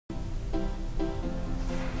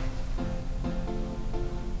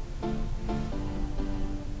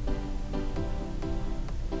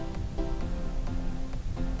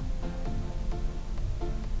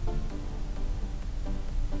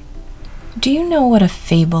Do you know what a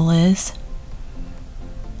fable is?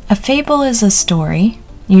 A fable is a story,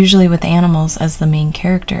 usually with animals as the main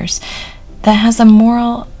characters, that has a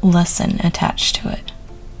moral lesson attached to it.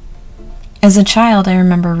 As a child, I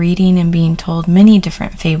remember reading and being told many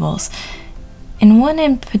different fables, and one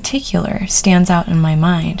in particular stands out in my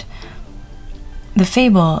mind: the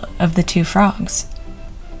fable of the two frogs.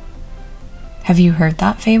 Have you heard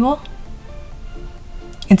that fable?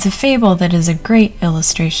 It's a fable that is a great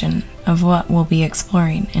illustration of what we'll be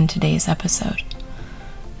exploring in today's episode.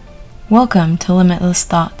 Welcome to Limitless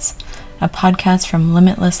Thoughts, a podcast from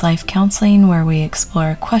Limitless Life Counseling where we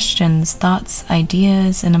explore questions, thoughts,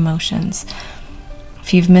 ideas, and emotions.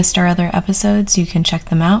 If you've missed our other episodes, you can check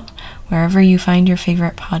them out wherever you find your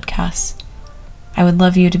favorite podcasts. I would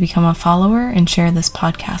love you to become a follower and share this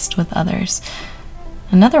podcast with others.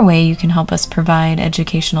 Another way you can help us provide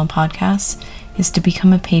educational podcasts is to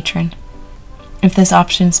become a patron. If this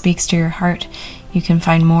option speaks to your heart, you can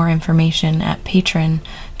find more information at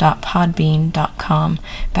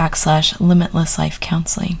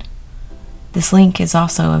patron.podbean.com/limitlesslifecounseling. This link is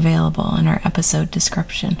also available in our episode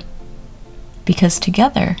description. Because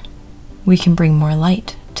together, we can bring more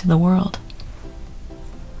light to the world.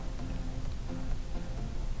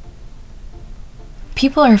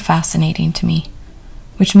 People are fascinating to me,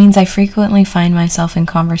 which means I frequently find myself in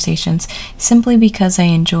conversations simply because I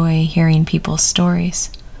enjoy hearing people's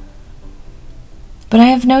stories. But I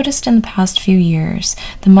have noticed in the past few years,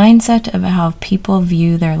 the mindset of how people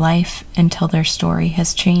view their life and tell their story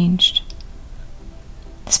has changed.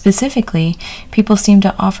 Specifically, people seem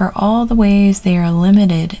to offer all the ways they are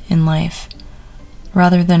limited in life,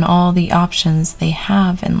 rather than all the options they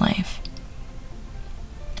have in life.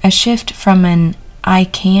 A shift from an I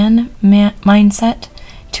can mindset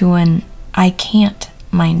to an I can't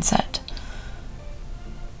mindset.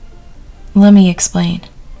 Let me explain.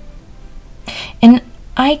 An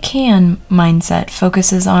I can mindset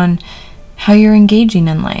focuses on how you're engaging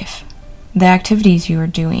in life, the activities you are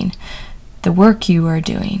doing, the work you are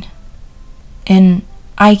doing. An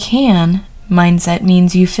I can mindset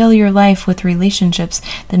means you fill your life with relationships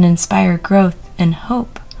that inspire growth and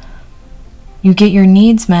hope. You get your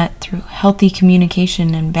needs met through healthy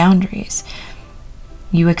communication and boundaries.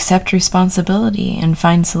 You accept responsibility and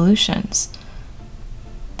find solutions.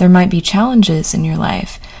 There might be challenges in your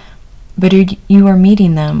life, but you are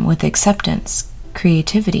meeting them with acceptance,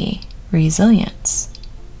 creativity, resilience.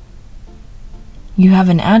 You have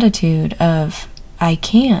an attitude of, I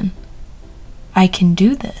can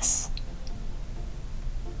do this.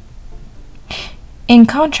 In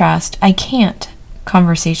contrast, I can't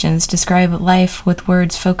conversations describe life with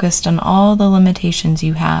words focused on all the limitations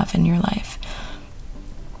you have in your life.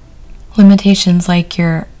 Limitations like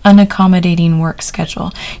your unaccommodating work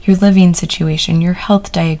schedule, your living situation, your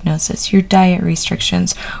health diagnosis, your diet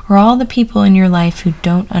restrictions, or all the people in your life who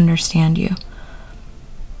don't understand you.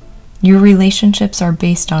 Your relationships are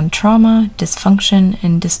based on trauma, dysfunction,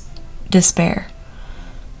 and despair.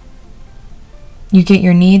 You get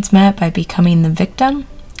your needs met by becoming the victim,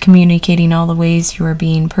 communicating all the ways you are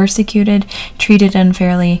being persecuted, treated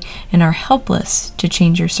unfairly, and are helpless to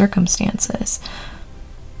change your circumstances.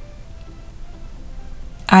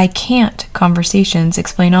 I can't conversations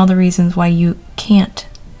explain all the reasons why you can't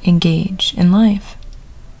engage in life.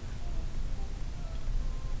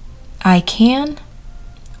 I can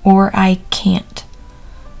or I can't.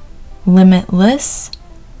 Limitless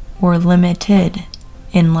or limited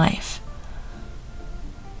in life.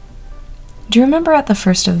 Do you remember at the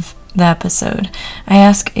first of the episode, I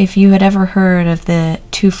asked if you had ever heard of the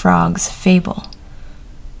two frogs fable?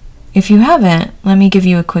 If you haven't, let me give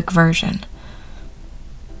you a quick version.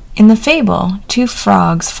 In the fable, two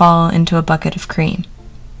frogs fall into a bucket of cream.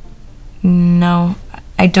 No,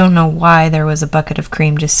 I don't know why there was a bucket of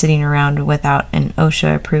cream just sitting around without an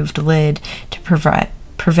OSHA-approved lid to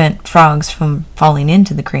prevent frogs from falling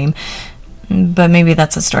into the cream, but maybe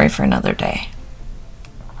that's a story for another day.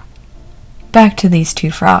 Back to these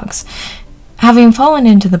two frogs. Having fallen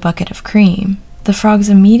into the bucket of cream, the frogs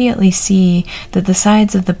immediately see that the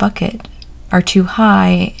sides of the bucket are too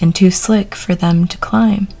high and too slick for them to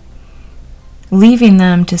climb, leaving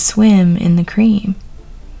them to swim in the cream.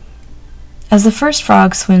 As the first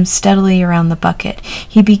frog swims steadily around the bucket,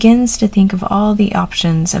 he begins to think of all the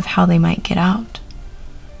options of how they might get out.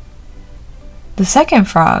 The second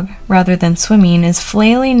frog, rather than swimming, is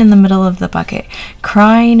flailing in the middle of the bucket,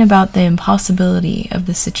 crying about the impossibility of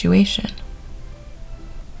the situation.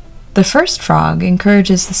 The first frog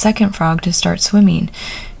encourages the second frog to start swimming,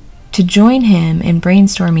 to join him in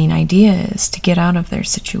brainstorming ideas to get out of their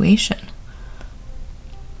situation.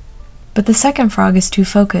 But the second frog is too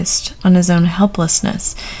focused on his own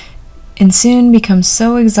helplessness and soon becomes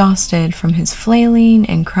so exhausted from his flailing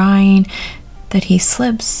and crying that he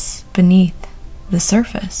slips beneath the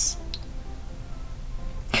surface.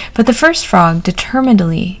 But the first frog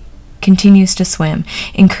determinedly continues to swim,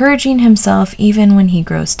 encouraging himself even when he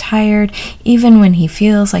grows tired, even when he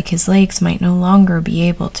feels like his legs might no longer be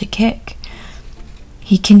able to kick.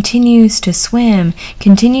 He continues to swim,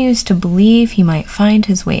 continues to believe he might find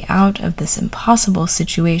his way out of this impossible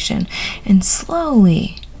situation, and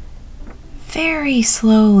slowly, very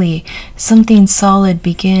slowly, something solid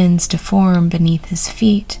begins to form beneath his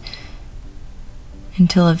feet,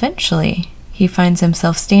 until eventually he finds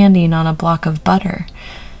himself standing on a block of butter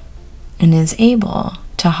and is able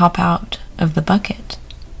to hop out of the bucket.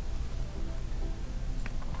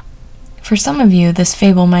 For some of you, this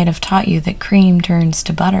fable might have taught you that cream turns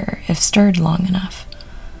to butter if stirred long enough.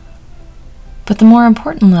 But the more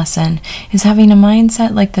important lesson is having a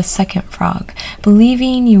mindset like the second frog,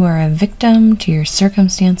 believing you are a victim to your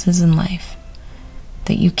circumstances in life,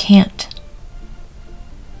 that you can't.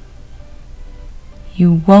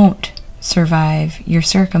 You won't survive your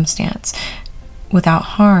circumstance without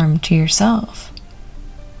harm to yourself.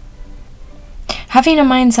 Having a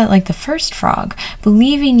mindset like the first frog,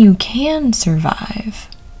 believing you can survive,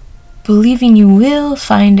 believing you will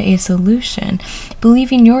find a solution,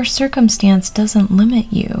 believing your circumstance doesn't limit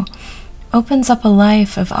you, opens up a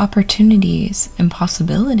life of opportunities and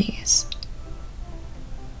possibilities.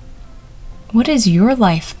 What is your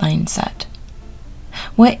life mindset?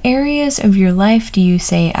 What areas of your life do you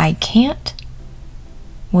say, I can't?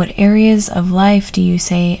 What areas of life do you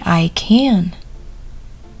say, I can?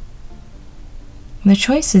 The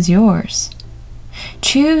choice is yours.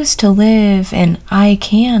 Choose to live an I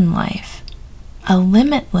can life, a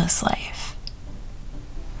limitless life.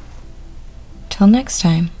 Till next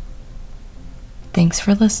time, thanks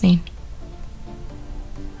for listening.